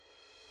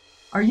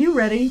Are you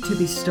ready to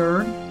be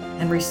stirred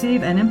and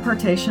receive an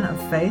impartation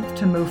of faith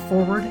to move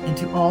forward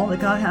into all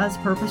that God has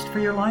purposed for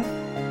your life?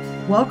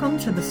 Welcome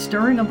to the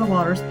Stirring of the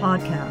Waters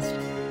podcast.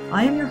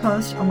 I am your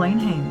host, Elaine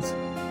Haynes.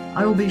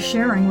 I will be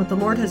sharing what the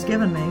Lord has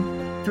given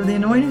me through the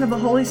anointing of the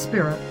Holy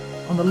Spirit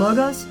on the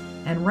Logos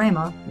and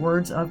Rhema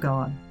words of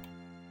God.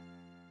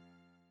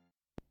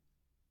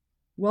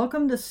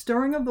 Welcome to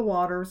Stirring of the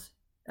Waters,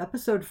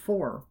 episode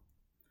 4.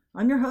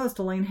 I'm your host,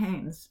 Elaine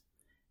Haynes.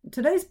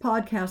 Today's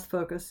podcast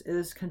focus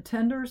is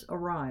Contenders,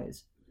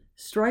 Arise.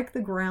 Strike the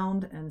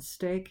ground and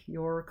stake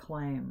your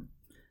claim.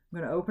 I'm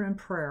going to open in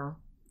prayer.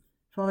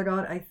 Father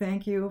God, I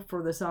thank you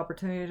for this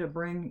opportunity to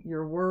bring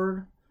your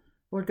word.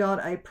 Lord God,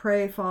 I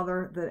pray,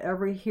 Father, that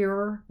every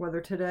hearer, whether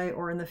today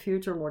or in the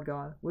future, Lord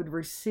God, would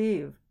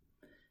receive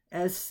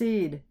as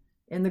seed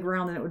in the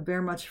ground and it would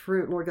bear much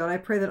fruit. Lord God, I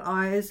pray that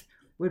eyes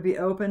would be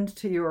opened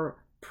to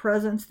your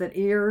presence, that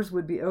ears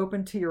would be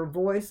open to your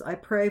voice. I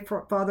pray,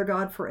 for Father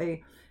God, for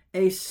a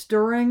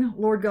stirring,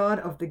 Lord God,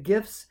 of the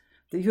gifts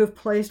that you have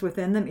placed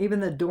within them, even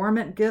the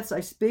dormant gifts.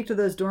 I speak to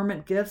those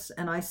dormant gifts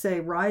and I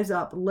say, rise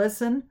up,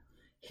 listen,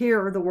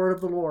 hear the word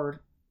of the Lord,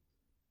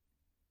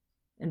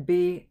 and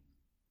be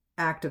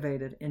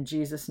activated in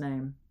Jesus'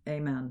 name.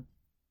 Amen.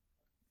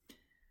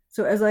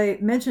 So as I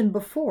mentioned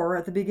before,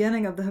 at the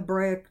beginning of the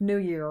Hebraic New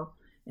Year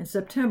in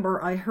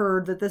September, I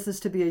heard that this is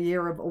to be a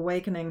year of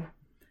awakening,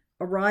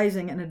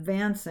 arising, and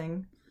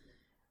advancing.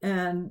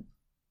 And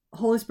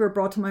Holy Spirit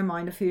brought to my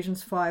mind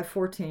Ephesians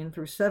 5:14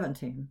 through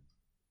 17.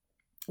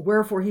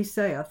 Wherefore he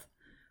saith,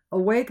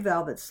 Awake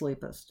thou that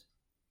sleepest,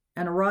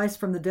 and arise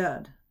from the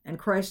dead, and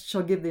Christ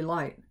shall give thee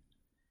light.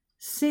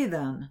 See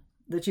then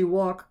that you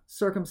walk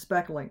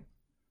circumspectly,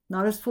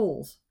 not as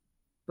fools,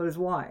 but as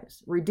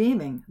wise,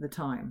 redeeming the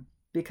time,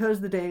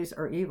 because the days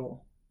are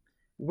evil.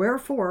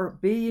 Wherefore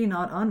be ye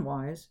not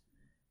unwise,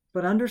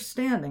 but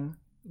understanding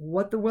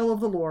what the will of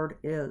the Lord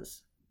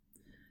is.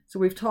 So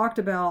we've talked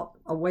about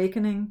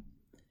awakening.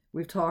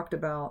 We've talked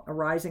about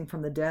arising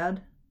from the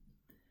dead.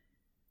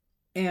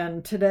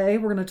 And today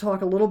we're going to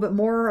talk a little bit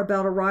more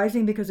about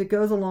arising because it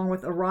goes along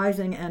with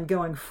arising and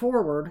going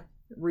forward,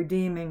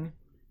 redeeming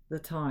the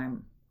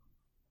time.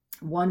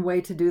 One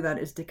way to do that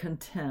is to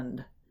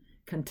contend.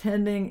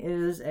 Contending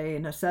is a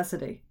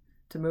necessity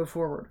to move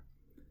forward.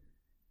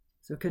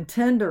 So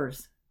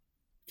contenders,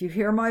 if you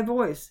hear my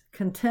voice,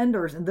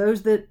 contenders and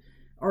those that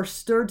are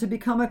stirred to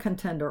become a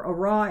contender,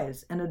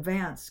 arise and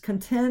advance.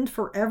 Contend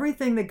for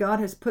everything that God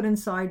has put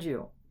inside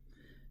you.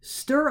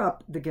 Stir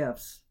up the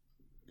gifts.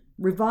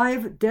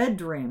 Revive dead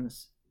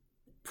dreams.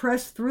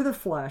 Press through the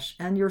flesh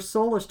and your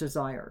soulish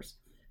desires.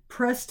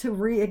 Press to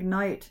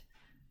reignite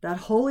that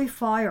holy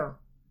fire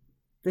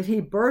that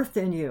He birthed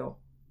in you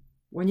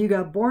when you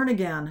got born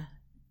again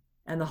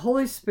and the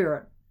Holy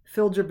Spirit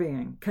filled your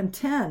being.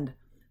 Contend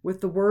with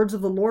the words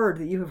of the Lord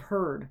that you have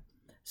heard.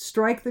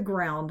 Strike the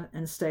ground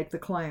and stake the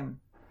claim.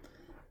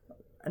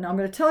 And I'm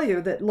going to tell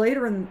you that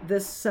later in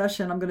this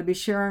session, I'm going to be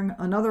sharing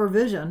another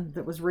vision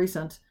that was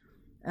recent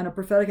and a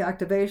prophetic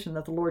activation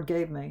that the Lord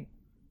gave me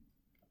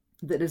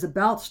that is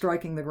about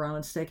striking the ground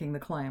and staking the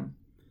claim.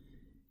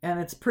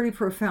 And it's pretty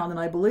profound, and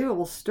I believe it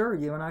will stir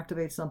you and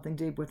activate something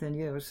deep within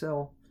you.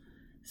 So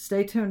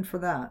stay tuned for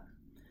that.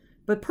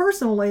 But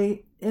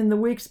personally, in the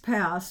weeks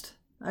past,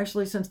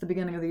 actually since the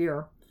beginning of the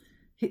year,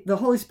 the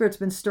Holy Spirit's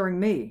been stirring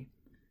me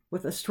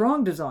with a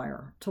strong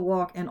desire to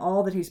walk in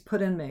all that He's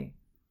put in me.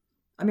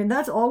 I mean,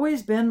 that's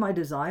always been my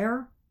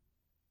desire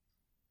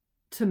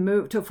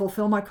to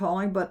fulfill my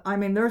calling, but I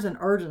mean, there's an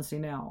urgency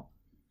now.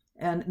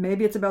 And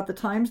maybe it's about the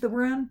times that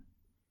we're in,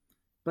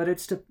 but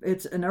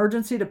it's an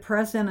urgency to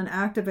press in and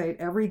activate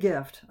every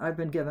gift I've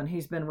been given.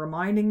 He's been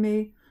reminding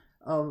me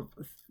of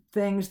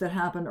things that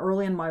happened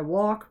early in my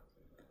walk.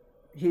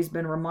 He's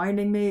been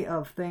reminding me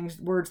of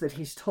words that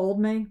He's told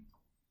me.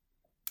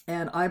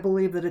 And I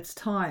believe that it's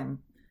time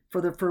for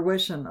the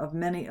fruition of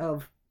many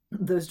of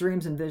those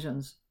dreams and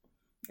visions.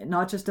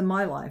 Not just in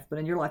my life, but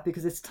in your life,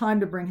 because it's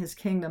time to bring His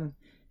kingdom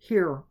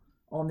here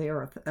on the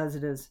earth as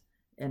it is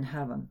in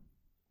heaven.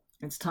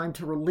 It's time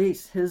to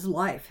release His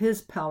life,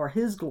 His power,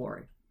 His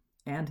glory,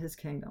 and His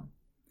kingdom.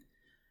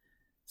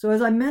 So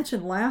as I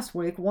mentioned last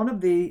week, one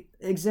of the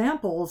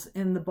examples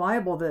in the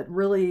Bible that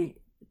really,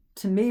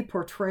 to me,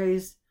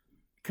 portrays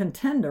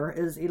contender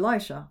is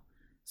Elisha.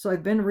 So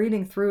I've been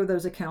reading through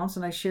those accounts,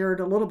 and I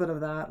shared a little bit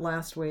of that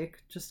last week,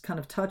 just kind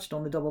of touched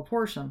on the double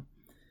portion.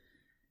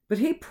 But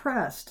he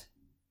pressed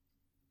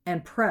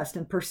in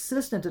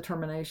persistent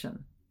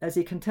determination as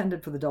he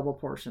contended for the double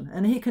portion.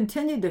 And he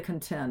continued to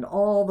contend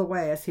all the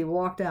way as he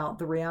walked out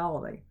the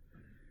reality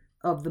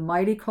of the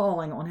mighty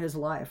calling on his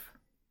life.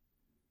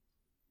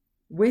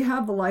 We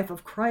have the life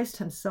of Christ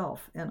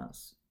Himself in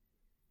us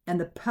and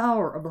the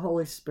power of the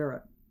Holy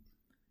Spirit.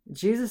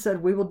 Jesus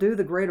said we will do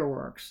the greater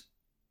works.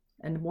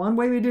 And one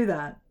way we do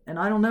that, and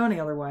I don't know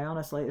any other way,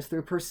 honestly, is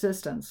through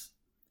persistence,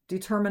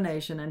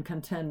 determination, and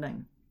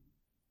contending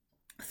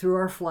through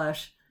our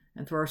flesh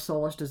and through our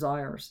soulish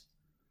desires,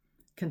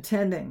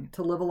 contending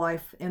to live a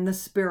life in the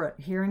Spirit,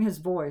 hearing His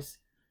voice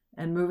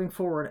and moving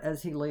forward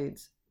as He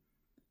leads.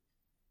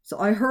 So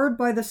I heard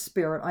by the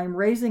Spirit, I am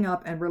raising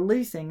up and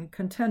releasing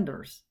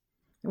contenders.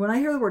 And when I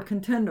hear the word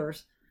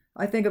contenders,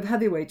 I think of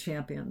heavyweight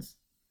champions.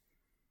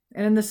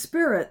 And in the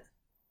Spirit,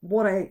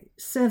 what I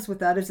sense with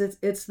that is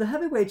it's the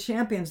heavyweight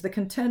champions, the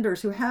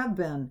contenders who have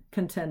been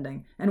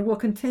contending and will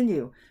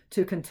continue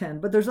to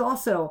contend. But there's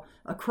also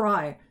a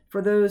cry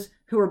for those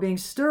who are being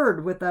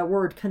stirred with that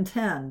word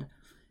contend.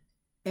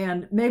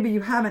 And maybe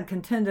you haven't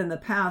contended in the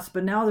past,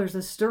 but now there's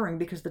a stirring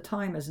because the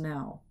time is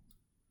now.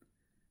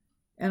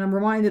 And I'm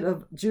reminded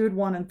of Jude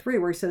 1 and 3,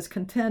 where he says,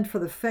 contend for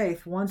the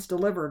faith once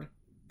delivered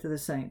to the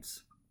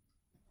saints.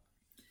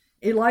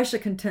 Elisha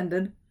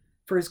contended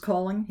for his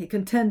calling. He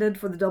contended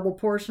for the double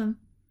portion.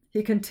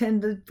 He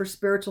contended for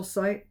spiritual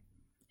sight.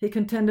 He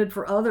contended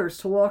for others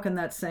to walk in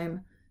that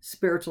same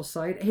spiritual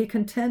sight. He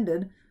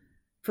contended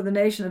for the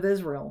nation of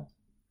Israel.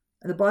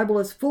 And the Bible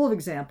is full of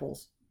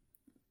examples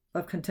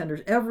of contenders.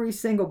 Every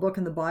single book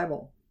in the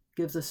Bible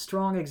gives us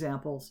strong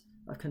examples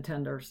of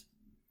contenders.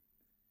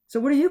 So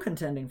what are you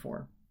contending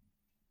for?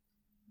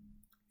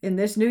 In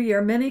this new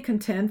year, many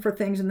contend for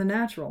things in the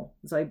natural.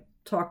 As I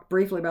talked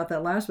briefly about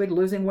that last week,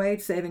 losing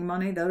weight, saving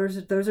money,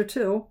 those are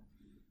two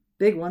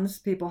big ones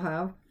people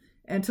have.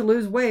 And to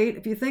lose weight,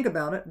 if you think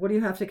about it, what do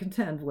you have to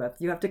contend with?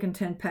 You have to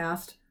contend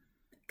past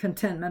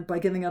contentment by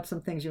giving up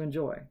some things you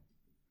enjoy.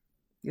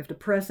 You have to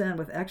press in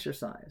with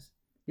exercise.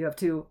 You have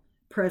to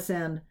press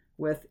in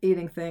with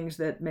eating things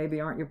that maybe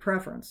aren't your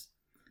preference.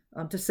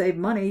 To save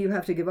money, you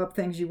have to give up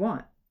things you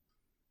want.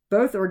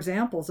 Both are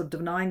examples of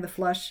denying the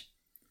flesh,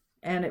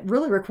 and it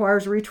really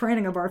requires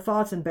retraining of our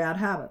thoughts and bad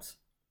habits.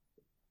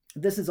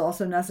 This is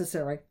also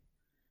necessary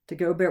to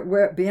go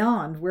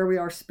beyond where we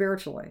are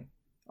spiritually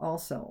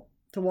also.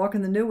 To walk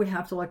in the new, we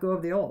have to let go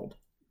of the old.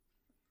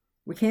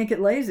 We can't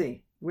get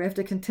lazy. We have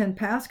to contend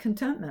past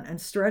contentment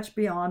and stretch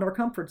beyond our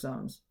comfort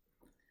zones.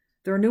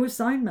 There are new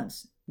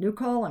assignments, new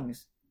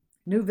callings,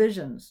 new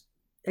visions.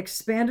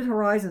 Expanded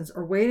horizons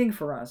are waiting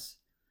for us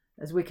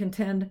as we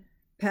contend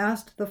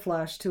past the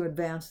flesh to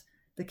advance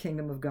the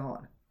kingdom of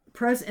God.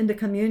 Press into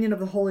communion of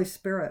the Holy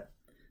Spirit.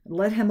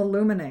 Let him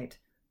illuminate,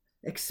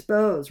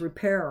 expose,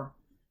 repair,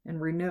 and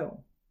renew.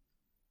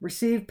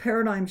 Receive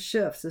paradigm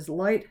shifts as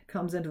light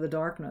comes into the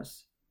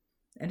darkness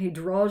and he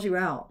draws you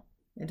out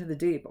into the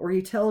deep, or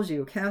he tells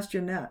you, cast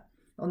your net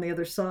on the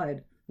other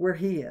side where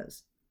he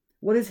is.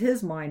 What is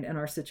his mind in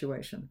our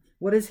situation?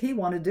 What does he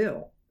want to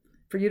do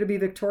for you to be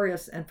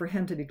victorious and for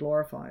him to be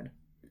glorified?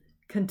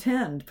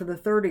 Contend for the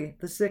 30,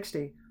 the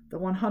 60, the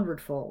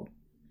 100-fold.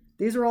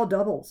 These are all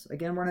doubles.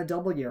 Again, we're in a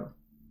double year,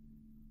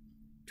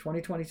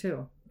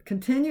 2022.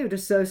 Continue to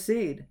sow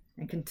seed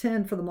and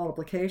contend for the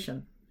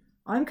multiplication.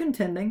 I'm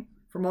contending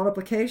for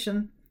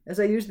multiplication as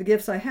I use the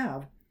gifts I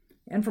have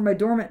and for my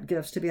dormant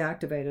gifts to be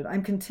activated.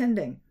 I'm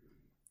contending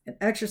and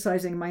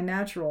exercising my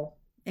natural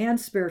and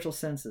spiritual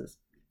senses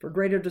for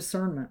greater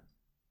discernment.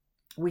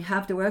 We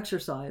have to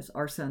exercise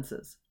our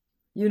senses.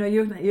 You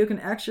can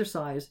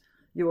exercise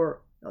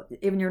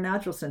even your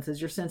natural senses,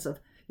 your sense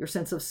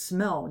of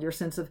smell, your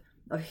sense of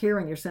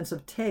hearing, your sense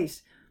of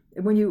taste.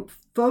 And when you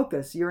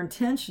focus, you're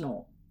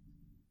intentional,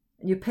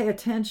 and you pay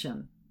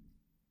attention,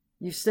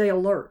 you stay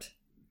alert.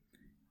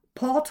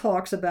 Paul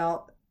talks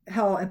about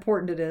how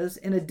important it is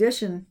in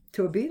addition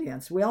to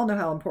obedience. We all know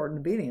how important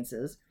obedience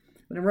is.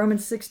 But in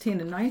Romans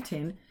 16 and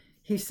 19,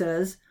 he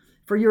says,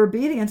 for your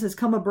obedience has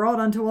come abroad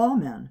unto all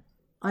men.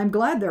 I am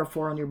glad,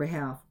 therefore, on your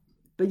behalf.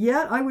 But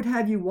yet I would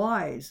have you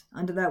wise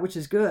unto that which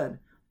is good,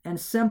 and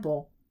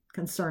simple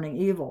concerning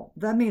evil.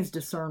 That means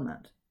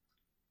discernment.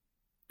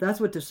 That's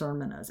what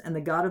discernment is. And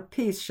the God of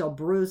peace shall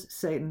bruise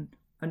Satan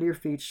under your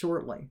feet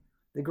shortly.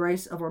 The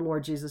grace of our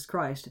Lord Jesus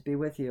Christ be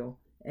with you.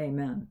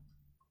 Amen.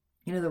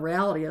 The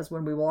reality is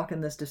when we walk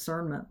in this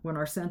discernment, when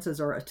our senses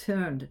are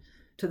attuned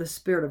to the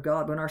Spirit of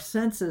God, when our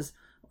senses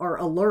are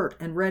alert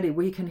and ready,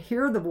 we can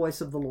hear the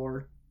voice of the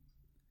Lord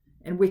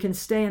and we can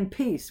stay in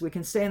peace. We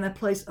can stay in that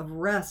place of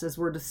rest as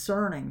we're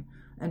discerning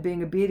and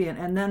being obedient.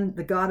 And then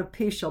the God of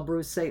peace shall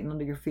bruise Satan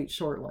under your feet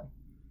shortly.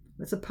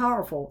 It's a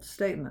powerful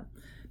statement.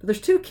 But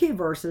there's two key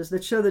verses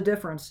that show the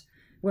difference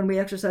when we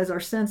exercise our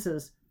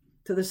senses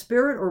to the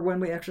Spirit or when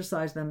we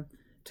exercise them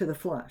to the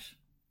flesh.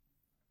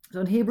 So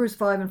in Hebrews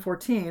 5 and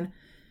 14,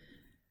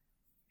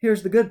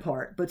 here's the good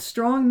part. But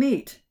strong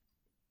meat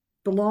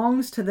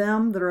belongs to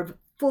them that are of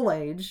full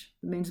age,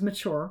 it means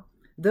mature,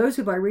 those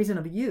who by reason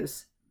of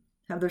use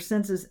have their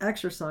senses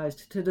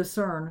exercised to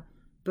discern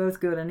both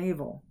good and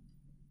evil.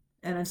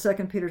 And in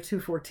 2 Peter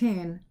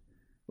 2:14,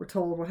 we're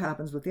told what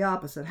happens with the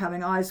opposite.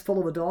 Having eyes full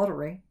of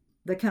adultery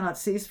that cannot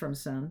cease from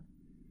sin,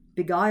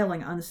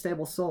 beguiling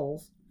unstable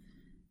souls,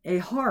 a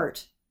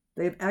heart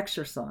they've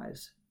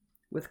exercised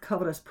with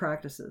covetous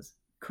practices,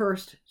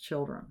 cursed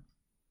children.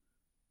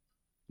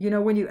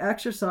 When you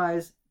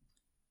exercise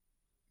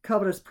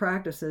covetous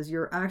practices,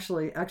 you're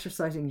actually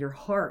exercising your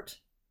heart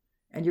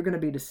and you're going to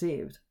be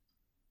deceived.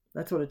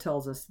 That's what it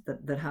tells us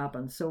that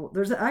happens. So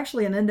there's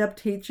actually an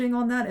in-depth teaching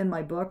on that in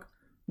my book,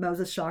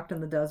 Moses Shocked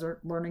in the Desert,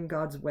 Learning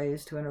God's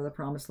Ways to Enter the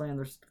Promised Land.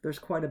 There's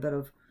quite a bit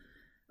of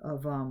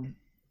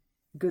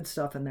good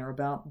stuff in there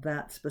about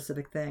that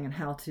specific thing and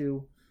how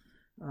to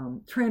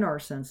train our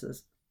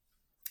senses.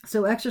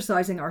 So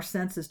exercising our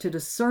senses to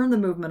discern the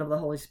movement of the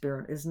Holy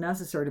Spirit is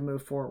necessary to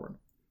move forward,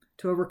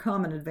 to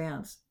overcome and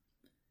advance.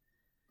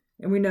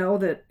 And we know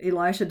that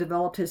Elisha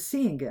developed his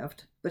seeing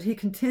gift, but he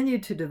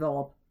continued to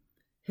develop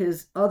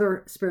his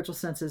other spiritual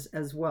senses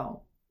as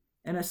well.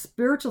 And a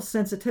spiritual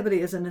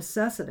sensitivity is a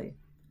necessity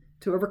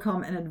to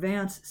overcome and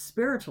advance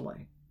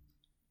spiritually.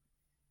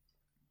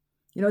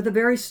 You know, at the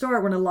very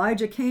start, when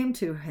Elijah came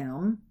to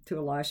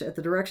Elisha, at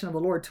the direction of the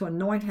Lord, to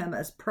anoint him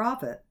as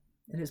prophet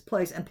in his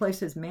place and place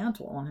his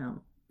mantle on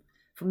him.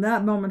 From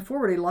that moment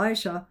forward,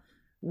 Elisha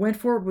went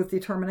forward with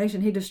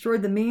determination. He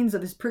destroyed the means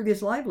of his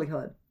previous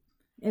livelihood,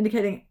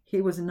 indicating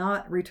he was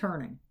not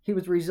returning. He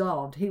was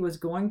resolved. He was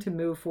going to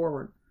move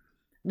forward.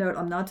 Note,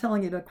 I'm not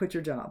telling you to quit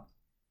your job.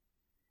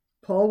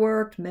 Paul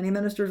worked, many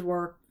ministers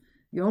work.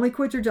 You only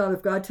quit your job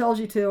if God tells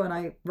you to, and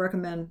I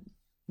recommend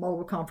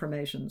multiple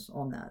confirmations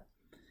on that.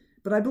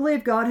 But I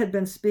believe God had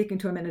been speaking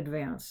to him in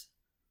advance,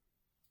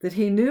 that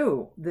he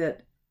knew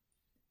that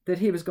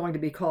he was going to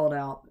be called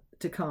out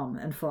to come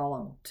and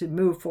follow, to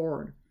move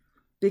forward.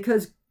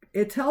 Because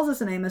it tells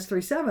us in Amos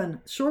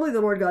 3:7, surely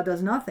the Lord God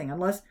does nothing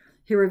unless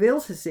he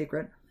reveals his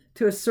secret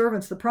to his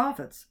servants, the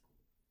prophets.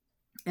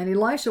 And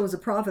Elisha was a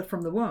prophet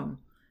from the womb,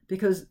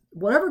 because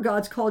whatever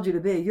God's called you to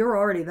be, you're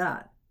already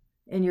that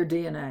in your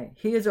DNA.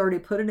 He has already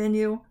put it in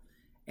you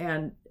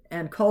and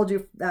called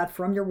you that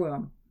from your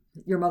womb,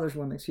 your mother's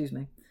womb, excuse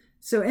me.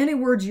 So any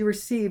words you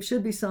receive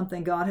should be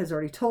something God has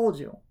already told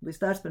you. At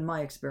least that's been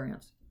my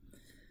experience.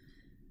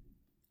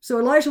 So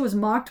Elisha was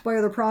mocked by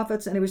other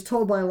prophets, and he was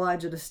told by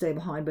Elijah to stay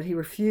behind, but he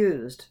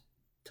refused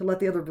to let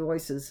the other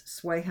voices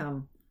sway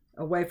him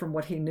away from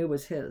what he knew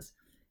was his.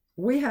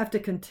 We have to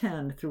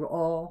contend through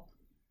all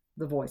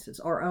the voices,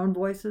 our own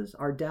voices,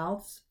 our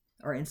doubts,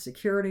 our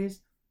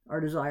insecurities, our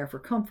desire for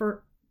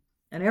comfort,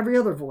 and every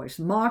other voice,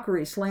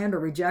 mockery, slander,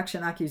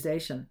 rejection,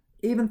 accusation,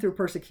 even through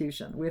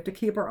persecution. We have to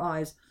keep our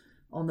eyes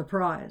on the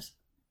prize.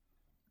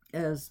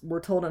 As we're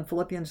told in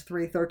Philippians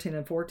 3:13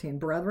 and 14,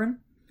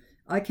 brethren,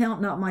 I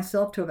count not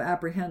myself to have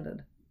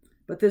apprehended,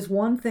 but this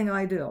one thing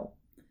I do,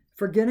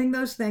 forgetting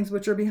those things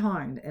which are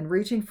behind and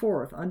reaching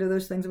forth unto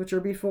those things which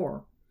are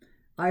before,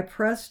 I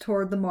press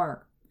toward the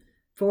mark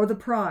for the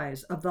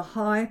prize of the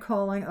high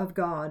calling of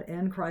God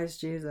in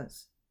Christ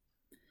Jesus.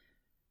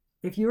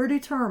 If you are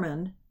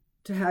determined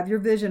to have your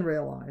vision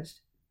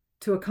realized,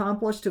 to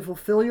accomplish, to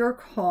fulfill your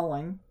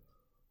calling,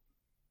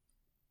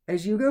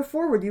 as you go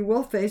forward, you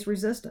will face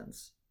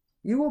resistance.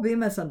 You will be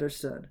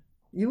misunderstood.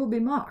 You will be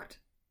mocked.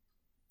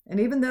 And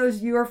even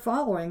those you are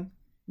following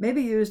may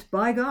be used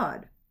by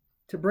God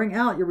to bring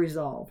out your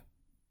resolve.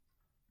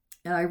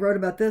 And I wrote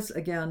about this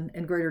again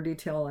in greater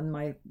detail in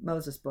my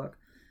Moses book.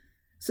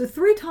 So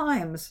 3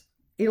 times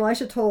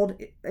Elijah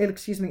told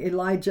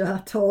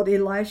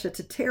Elisha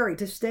to tarry,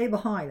 to stay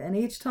behind. And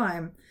each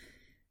time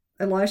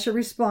Elisha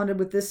responded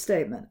with this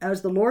statement,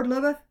 as the Lord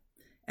liveth,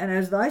 and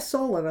as thy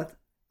soul liveth,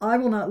 I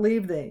will not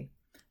leave thee.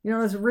 You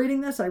know, as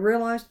reading this, I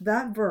realized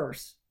that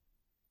verse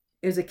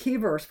is a key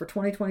verse for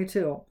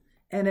 2022.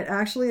 And it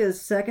actually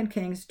is 2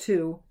 Kings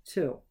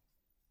 2:2.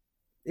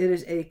 It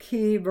is a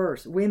key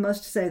verse. We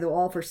must say, though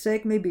all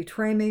forsake me,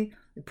 betray me,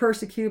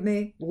 persecute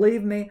me,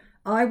 leave me,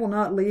 I will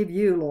not leave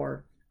you,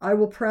 Lord. I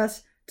will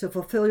press to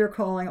fulfill your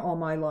calling all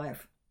my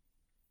life.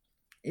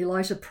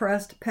 Elisha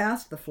pressed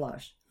past the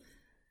flesh,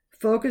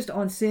 focused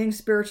on seeing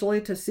spiritually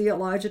to see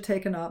Elijah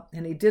taken up,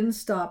 and he didn't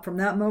stop. From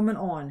that moment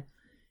on,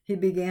 he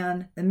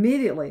began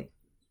immediately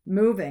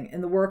moving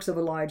in the works of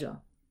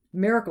Elijah.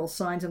 Miracles,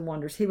 signs, and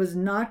wonders. He was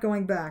not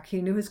going back.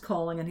 He knew his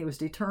calling, and he was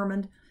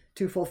determined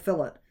to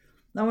fulfill it.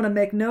 Now, I want to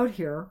make note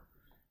here,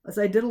 as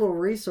I did a little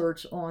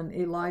research on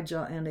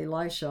Elijah and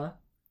Elisha,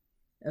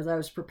 as I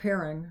was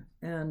preparing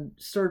and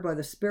stirred by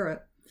the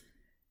Spirit,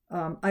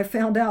 I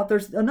found out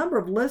there's a number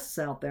of lists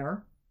out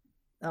there.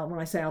 When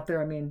I say out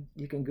there, I mean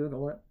you can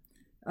Google it,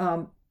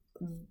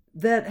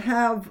 that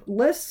have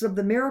lists of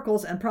the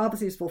miracles and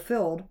prophecies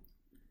fulfilled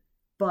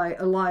by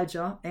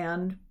Elijah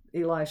and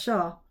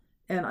Elisha.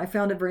 And I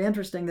found it very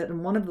interesting that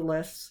in one of the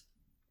lists,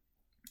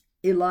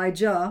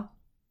 Elijah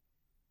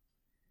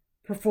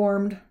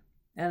performed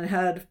and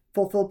had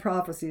fulfilled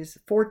prophecies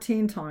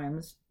 14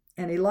 times,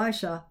 and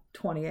Elisha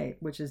 28,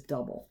 which is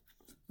double.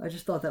 I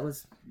just thought that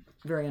was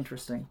very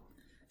interesting.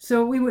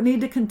 So we would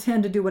need to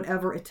contend to do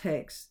whatever it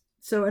takes.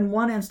 So in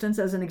one instance,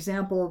 as an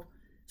example of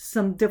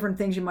some different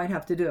things you might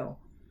have to do,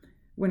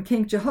 when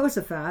King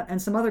Jehoshaphat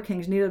and some other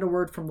kings needed a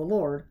word from the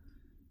Lord,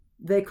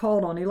 they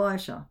called on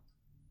Elisha.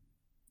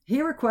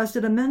 He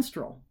requested a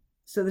minstrel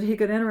so that he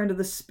could enter into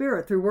the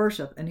Spirit through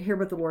worship and hear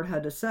what the Lord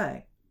had to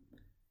say.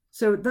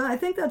 So I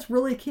think that's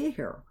really key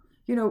here.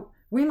 You know,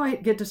 we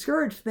might get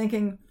discouraged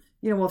thinking,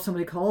 well, if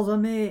somebody calls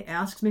on me,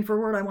 asks me for a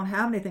word, I won't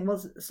have anything.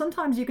 Well,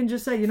 sometimes you can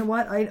just say, you know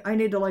what, I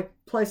need to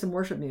play some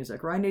worship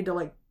music, or I need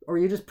to or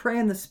you just pray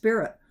in the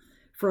Spirit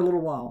for a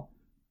little while.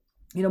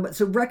 But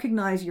so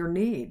recognize your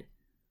need,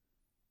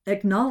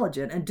 acknowledge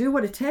it, and do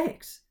what it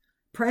takes.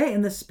 Pray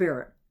in the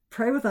Spirit.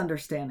 Pray with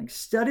understanding.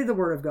 Study the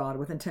Word of God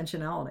with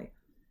intentionality.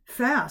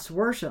 Fast,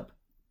 worship.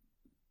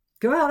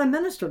 Go out and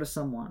minister to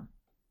someone.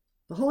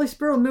 The Holy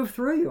Spirit will move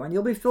through you and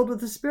you'll be filled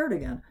with the Spirit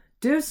again.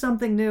 Do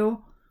something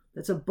new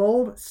that's a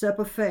bold step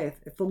of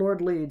faith if the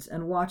Lord leads,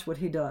 and watch what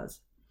he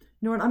does. You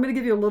know what? I'm going to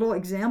give you a little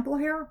example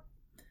here.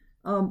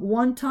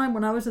 One time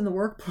when I was in the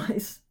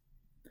workplace,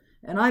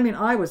 and I mean,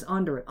 I was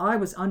under it. I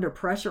was under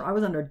pressure. I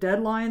was under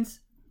deadlines.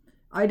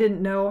 I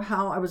didn't know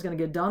how I was going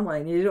to get done what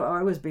I needed to.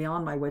 I was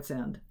beyond my wit's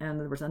end,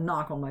 and there was a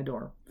knock on my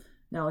door.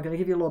 Now, I'm going to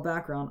give you a little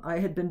background. I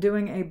had been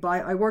doing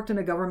I worked in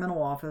a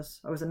governmental office.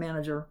 I was a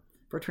manager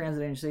for a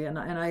transit agency, and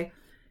I,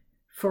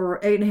 for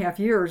 8.5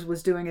 years,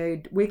 was doing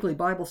a weekly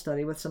Bible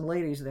study with some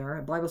ladies there,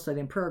 a Bible study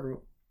and prayer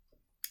group.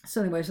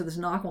 So anyway, so this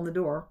knock on the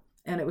door,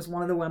 and it was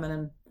one of the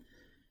women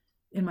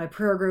in my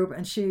prayer group,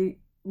 and she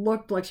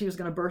looked like she was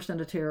going to burst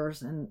into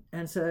tears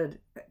and said,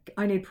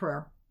 I need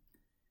prayer.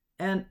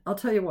 And I'll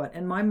tell you what,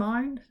 in my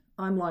mind,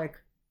 I'm like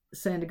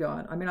saying to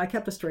God, I mean, I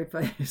kept a straight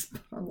face,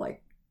 but I'm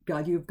like,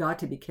 God, you've got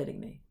to be kidding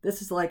me.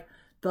 This is like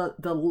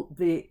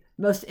the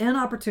most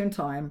inopportune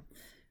time.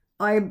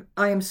 I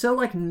am so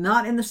like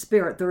not in the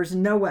Spirit. There's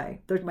no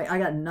way. I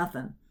got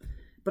nothing.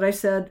 But I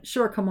said,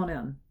 sure, come on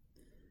in.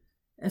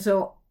 And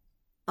so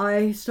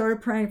I started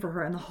praying for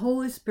her, and the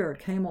Holy Spirit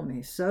came on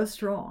me so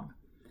strong.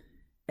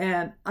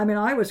 And I mean,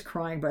 I was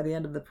crying by the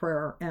end of the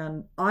prayer,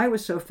 and I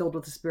was so filled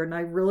with the Spirit. And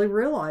I really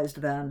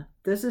realized then,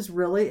 this is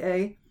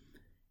really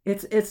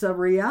it's a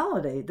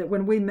reality that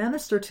when we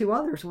minister to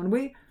others, when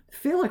we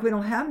feel like we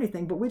don't have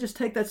anything, but we just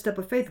take that step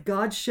of faith,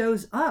 God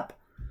shows up.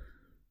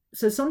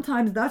 So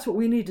sometimes that's what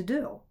we need to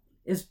do,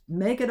 is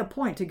make it a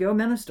point to go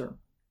minister.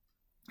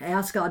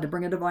 Ask God to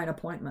bring a divine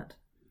appointment.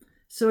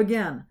 So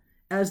again,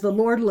 as the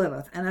Lord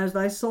liveth, and as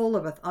thy soul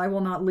liveth, I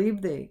will not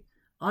leave thee.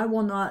 I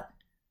will not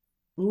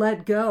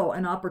let go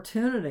an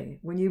opportunity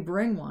when you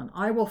bring one.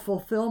 I will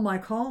fulfill my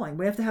calling.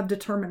 We have to have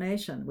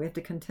determination. We have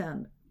to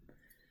contend.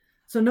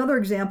 So another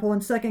example in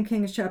 2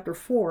 Kings chapter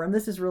 4, and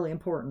this is really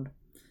important.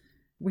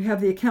 We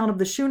have the account of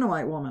the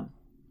Shunammite woman.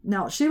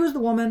 Now, she was the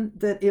woman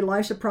that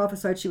Elisha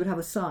prophesied she would have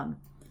a son.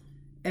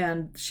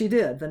 And she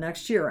did the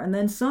next year. And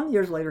then some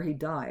years later, he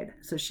died.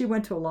 So she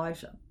went to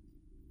Elisha.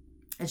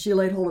 And she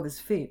laid hold of his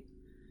feet,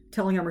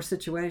 telling him her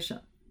situation.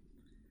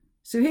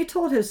 So he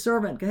told his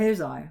servant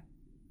Gehazi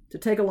to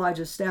take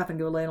Elijah's staff and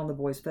go lay it on the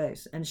boy's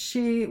face. And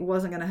she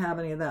wasn't going to have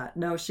any of that.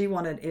 No, she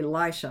wanted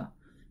Elisha.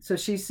 So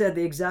she said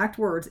the exact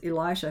words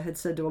Elisha had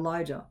said to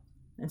Elijah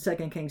in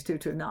 2 Kings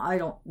 2:2.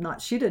 Now,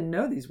 she didn't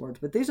know these words,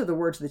 but these are the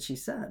words that she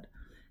said.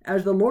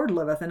 As the Lord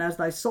liveth, and as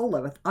thy soul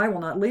liveth, I will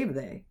not leave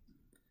thee.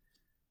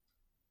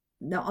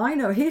 Now, I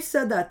know he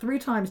said that 3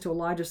 times to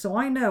Elijah, so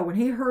I know when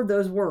he heard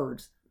those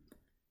words,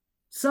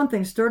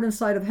 something stirred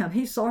inside of him.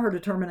 He saw her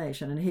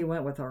determination, and he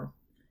went with her,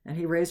 and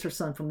he raised her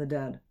son from the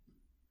dead.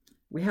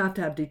 We have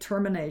to have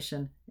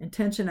determination,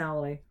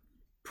 intentionality,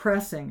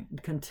 pressing,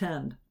 and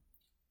contend.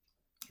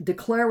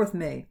 Declare with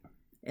me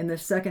in the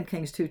 2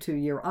 Kings 2:2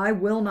 year, I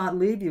will not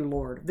leave you,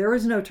 Lord. There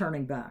is no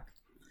turning back.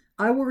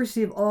 I will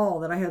receive all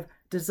that I have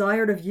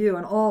desired of you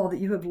and all that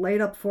you have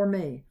laid up for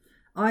me.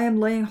 I am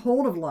laying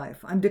hold of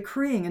life. I'm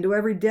decreeing into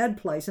every dead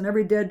place and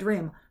every dead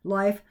dream,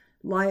 life,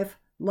 life,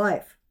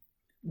 life.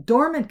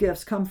 Dormant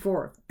gifts come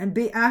forth and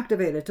be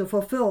activated to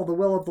fulfill the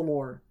will of the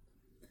Lord.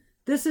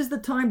 This is the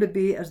time to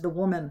be as the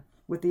woman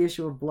with the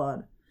issue of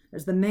blood,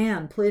 as the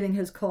man pleading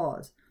his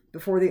cause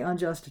before the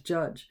unjust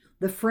judge,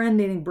 the friend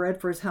needing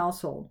bread for his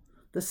household,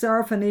 the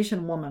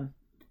Syrophoenician woman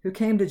who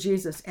came to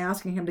Jesus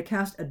asking him to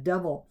cast a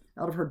devil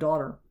out of her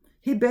daughter.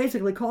 He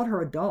basically called her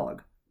a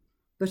dog,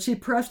 but she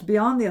pressed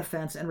beyond the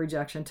offense and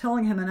rejection,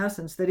 telling him in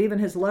essence that even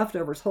his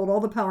leftovers hold all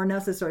the power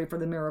necessary for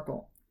the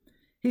miracle.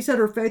 He said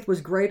her faith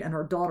was great and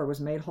her daughter was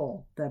made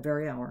whole that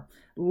very hour.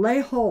 Lay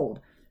hold,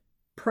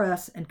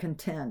 press, and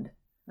contend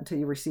until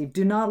you receive.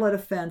 Do not let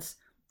offense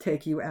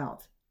take you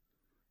out.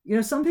 You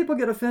know, some people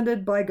get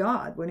offended by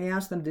God when he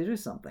asks them to do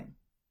something.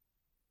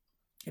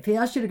 If he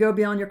asks you to go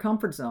beyond your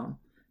comfort zone,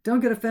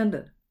 don't get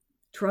offended.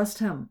 Trust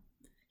him.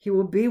 He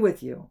will be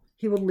with you.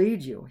 He will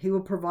lead you. He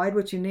will provide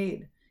what you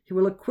need. He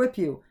will equip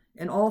you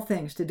in all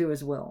things to do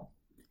his will.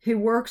 He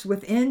works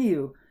within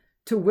you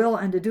to will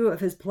and to do of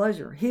his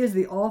pleasure. He is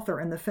the author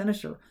and the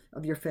finisher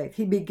of your faith.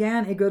 He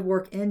began a good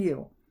work in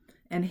you,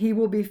 and he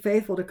will be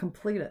faithful to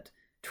complete it.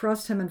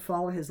 Trust him and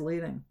follow his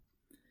leading.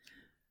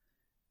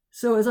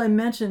 So as I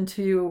mentioned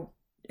to you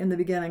in the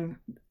beginning,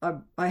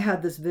 I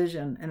had this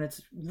vision, and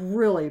it's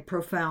really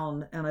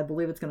profound, and I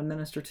believe it's going to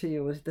minister to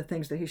you with the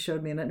things that he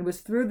showed me. And it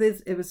was through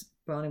this,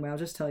 well, anyway, I'll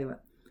just tell you it.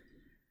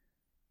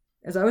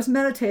 As I was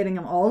meditating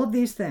on all of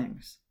these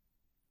things,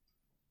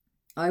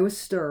 I was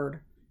stirred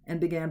and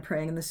began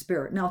praying in the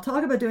Spirit. Now,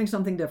 talk about doing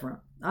something different.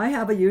 I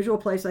have a usual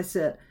place I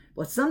sit,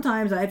 but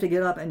sometimes I have to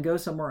get up and go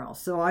somewhere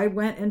else. So I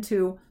went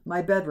into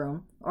my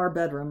bedroom, our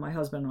bedroom, my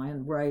husband and I,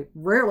 and where I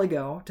rarely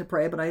go to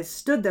pray, but I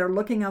stood there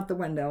looking out the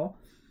window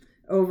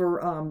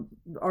over,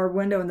 our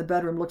window in the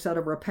bedroom looks out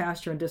over a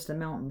pasture and distant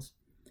mountains.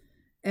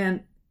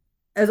 And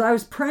as I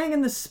was praying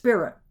in the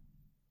Spirit,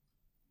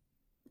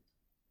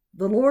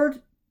 the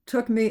Lord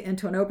took me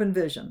into an open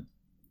vision.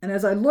 And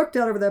as I looked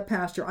out over that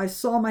pasture, I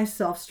saw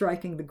myself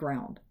striking the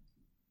ground.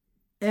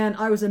 And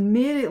I was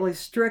immediately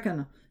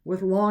stricken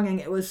with longing.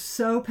 It was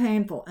so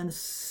painful and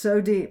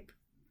so deep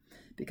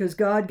because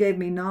God gave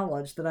me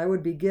knowledge that I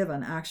would be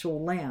given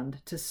actual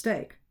land to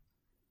stake.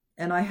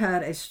 And I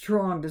had a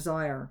strong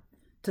desire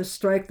to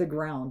strike the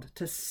ground,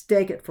 to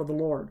stake it for the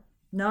Lord.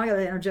 Now I got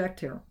to interject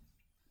here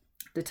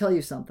to tell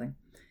you something.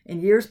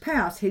 In years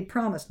past, he'd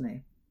promised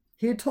me.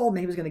 He had told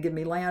me he was going to give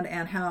me land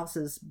and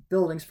houses,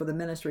 buildings for the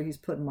ministry he's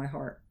put in my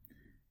heart.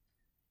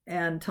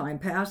 And time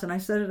passed and I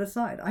set it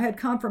aside. I had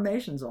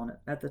confirmations on it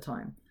at the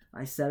time.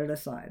 I set it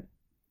aside.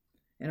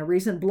 In a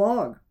recent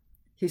blog,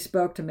 he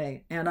spoke to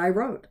me and I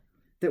wrote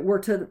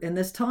that in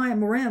this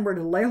time we're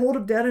to lay hold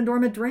of dead and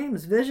dormant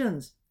dreams,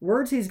 visions,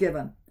 words he's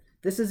given.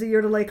 This is a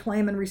year to lay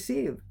claim and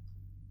receive.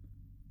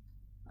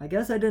 I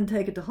guess I didn't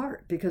take it to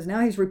heart because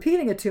now he's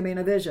repeating it to me in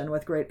a vision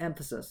with great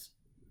emphasis.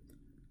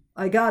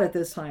 I got it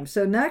this time.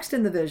 So next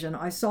in the vision,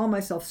 I saw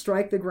myself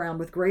strike the ground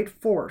with great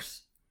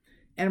force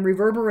and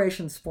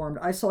reverberations formed.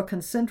 I saw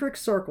concentric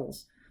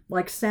circles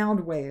like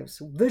sound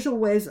waves, visual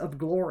waves of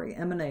glory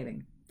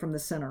emanating from the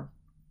center.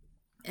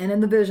 And in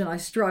the vision, I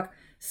struck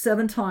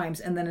 7 times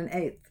and then an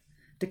 8th,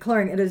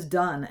 declaring it is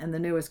done and the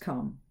new has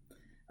come.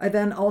 I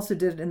then also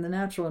did it in the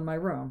natural in my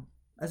room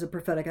as a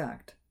prophetic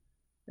act.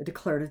 I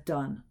declared it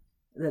done,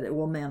 that it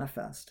will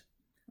manifest.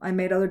 I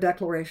made other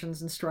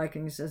declarations and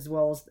strikings as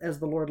well as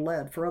the Lord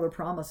led for other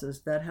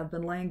promises that have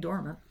been laying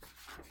dormant.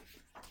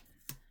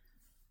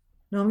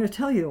 Now I'm going to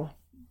tell you,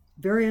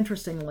 very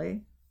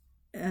interestingly,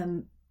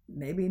 and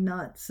maybe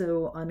not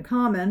so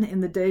uncommon, in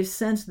the days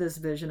since this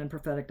vision and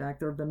prophetic act,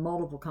 there have been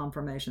multiple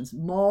confirmations,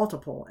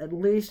 at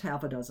least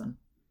half a dozen,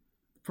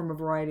 from a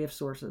variety of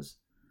sources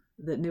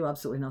that knew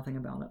absolutely nothing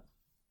about it.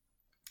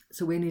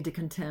 So we need to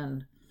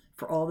contend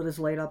for all that is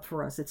laid up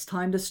for us. It's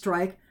time to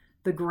strike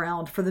the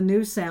ground for the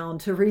new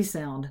sound to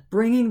resound,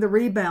 bringing the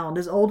rebound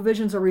as old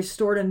visions are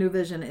restored and new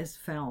vision is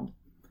found.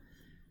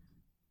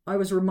 I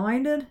was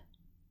reminded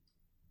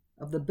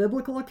of the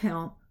biblical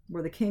account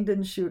where the king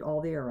didn't shoot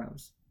all the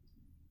arrows.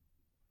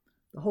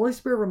 The Holy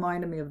Spirit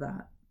reminded me of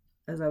that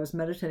as I was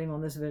meditating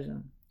on this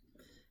vision.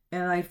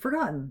 And I'd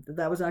forgotten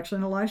that was actually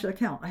an Elisha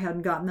account. I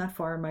hadn't gotten that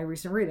far in my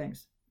recent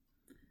readings.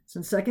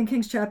 So in 2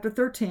 Kings chapter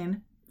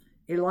 13,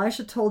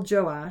 Elisha told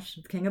Joash,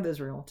 the king of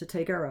Israel, to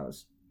take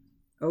arrows,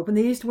 open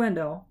the east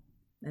window,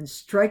 and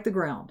strike the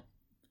ground.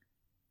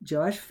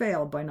 Joash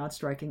failed by not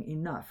striking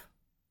enough.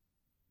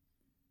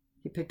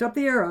 He picked up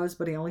the arrows,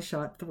 but he only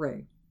shot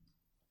 3.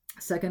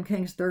 2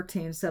 Kings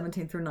 13,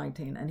 17 through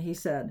 19.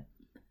 And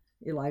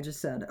Elijah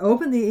said,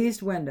 open the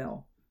east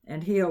window.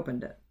 And he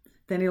opened it.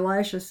 Then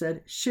Elisha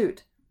said,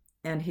 shoot.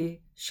 And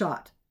he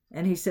shot.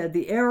 And he said,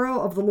 the arrow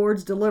of the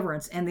Lord's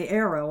deliverance and the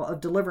arrow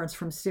of deliverance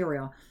from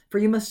Syria. For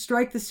you must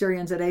strike the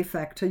Syrians at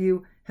Aphek till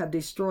you have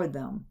destroyed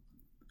them.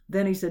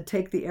 Then he said,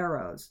 take the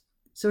arrows.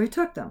 So he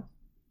took them.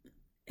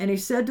 And he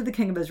said to the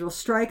king of Israel,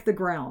 strike the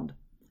ground.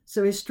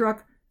 So he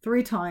struck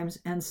 3 times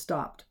and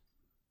stopped.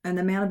 And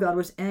the man of God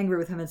was angry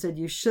with him and said,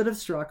 you should have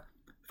struck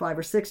 5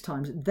 or 6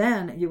 times.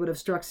 Then you would have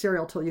struck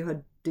Syria till you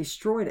had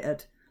destroyed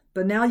it.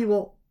 But now you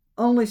will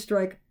only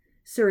strike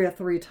Syria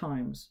 3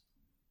 times.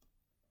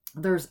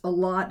 There's a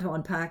lot to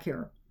unpack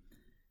here.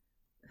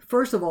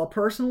 First of all,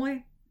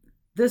 personally,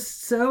 this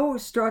so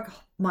struck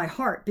my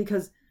heart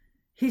because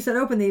he said,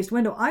 open the east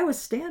window. I was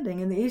standing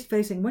in the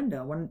east-facing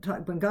window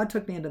when God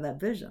took me into that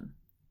vision.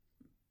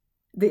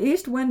 The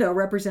east window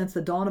represents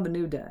the dawn of a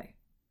new day.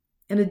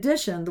 In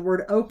addition, the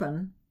word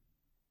open,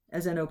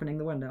 as in opening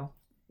the window,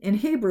 in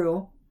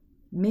Hebrew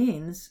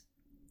means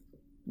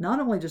not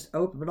only just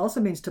open, but also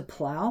means to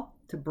plow,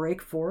 to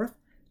break forth,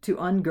 to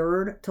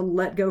ungird, to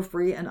let go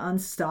free and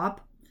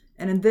unstop.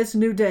 And in this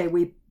new day,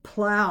 we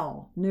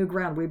plow new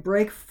ground. We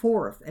break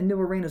forth in new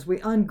arenas. We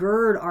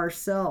ungird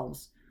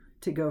ourselves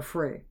to go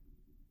free.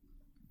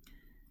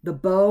 The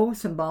bow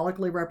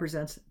symbolically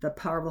represents the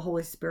power of the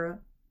Holy Spirit.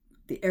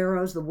 The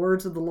arrows, the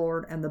words of the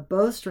Lord, and the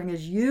bowstring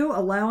is you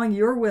allowing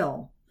your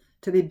will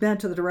to be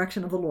bent to the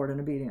direction of the Lord in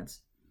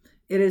obedience.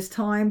 It is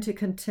time to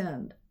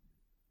contend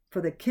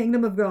for the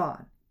kingdom of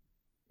God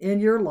in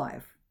your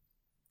life,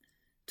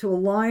 to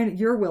align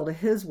your will to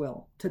his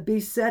will, to be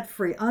set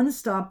free,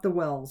 unstop the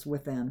wells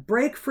within,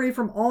 break free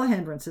from all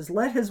hindrances,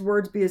 let his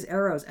words be his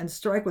arrows, and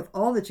strike with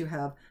all that you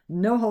have,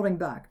 no holding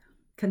back.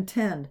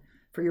 Contend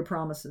for your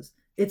promises.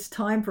 It's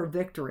time for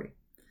victory.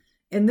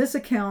 In this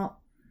account,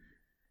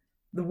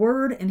 the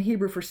word in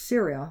Hebrew for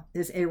Syria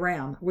is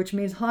Aram, which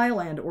means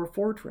highland or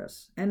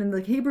fortress. And in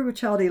the Hebrew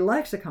Chaldee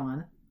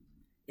lexicon,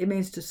 it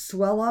means to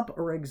swell up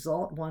or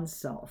exalt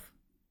oneself.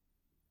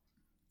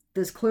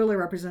 This clearly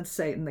represents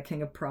Satan, the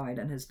king of pride,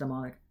 and his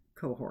demonic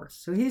cohorts.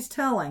 So he's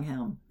telling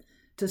him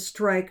to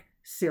strike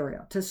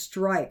Syria, to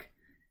strike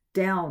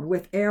down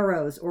with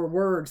arrows or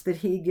words that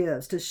he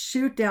gives, to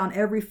shoot down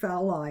every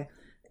foul lie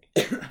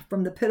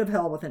from the pit of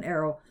hell with an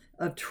arrow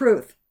of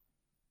truth.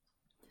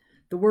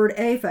 The word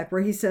Aphek,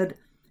 where he said,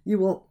 you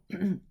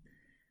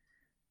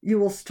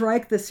will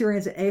strike the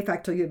Syrians at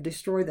Aphek till you have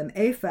destroyed them.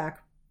 Aphek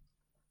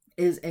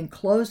is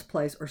enclosed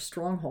place or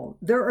stronghold.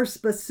 There are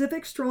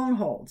specific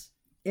strongholds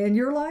in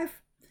your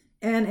life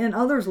and in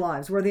others'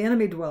 lives where the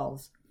enemy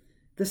dwells.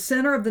 the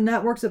center of the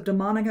networks of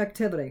demonic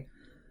activity,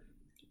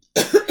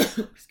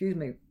 excuse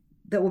me,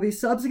 that will be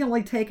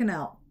subsequently taken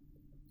out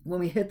when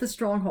we hit the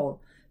stronghold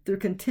through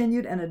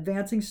continued and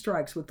advancing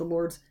strikes with the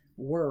Lord's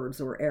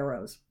words or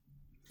arrows.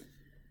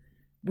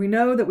 We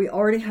know that we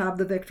already have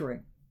the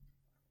victory.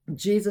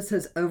 Jesus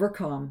has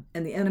overcome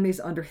and the enemy is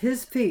under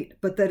his feet,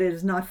 but that it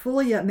is not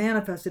fully yet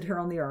manifested here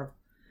on the earth.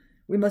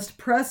 We must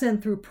press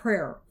in through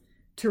prayer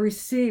to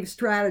receive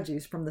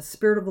strategies from the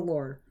Spirit of the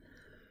Lord.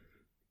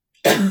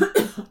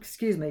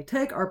 Excuse me.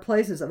 Take our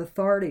places of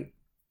authority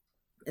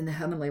in the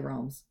heavenly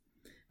realms,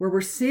 where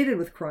we're seated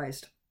with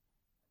Christ,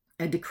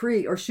 and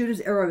decree or shoot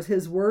his arrows,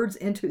 his words,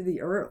 into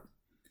the earth.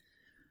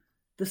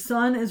 The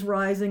sun is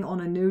rising on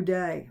a new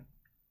day.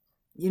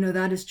 You know,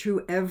 that is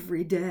true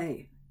every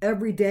day.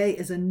 Every day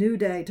is a new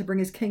day to bring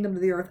his kingdom to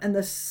the earth, and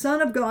the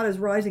Son of God is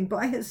rising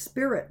by his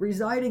Spirit,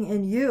 residing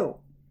in you.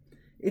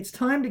 It's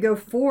time to go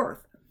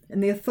forth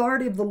in the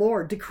authority of the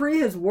Lord, decree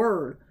his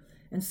word,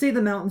 and see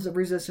the mountains of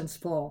resistance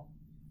fall.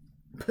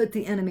 Put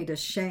the enemy to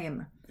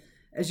shame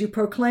as you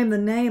proclaim the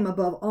name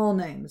above all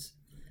names.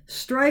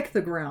 Strike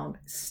the ground,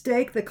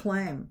 stake the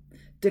claim,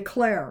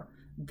 declare,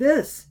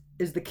 this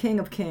is the King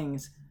of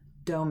Kings'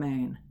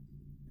 domain.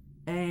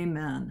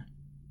 Amen.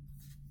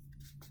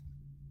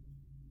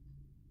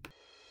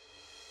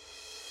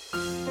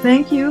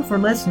 Thank you for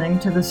listening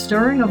to the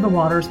Stirring of the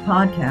Waters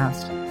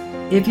podcast.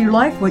 If you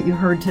liked what you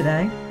heard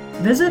today,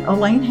 visit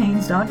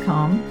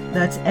ElaineHaynes.com,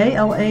 that's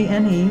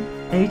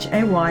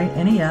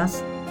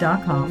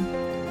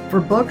ALANEHAYNES.com, for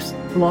books,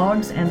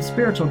 blogs, and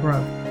spiritual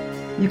growth.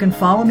 You can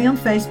follow me on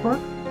Facebook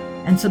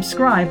and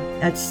subscribe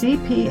at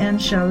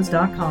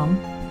cpnshows.com,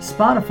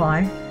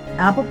 Spotify,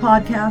 Apple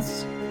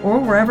Podcasts, or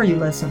wherever you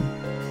listen.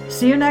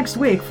 See you next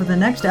week for the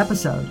next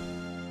episode.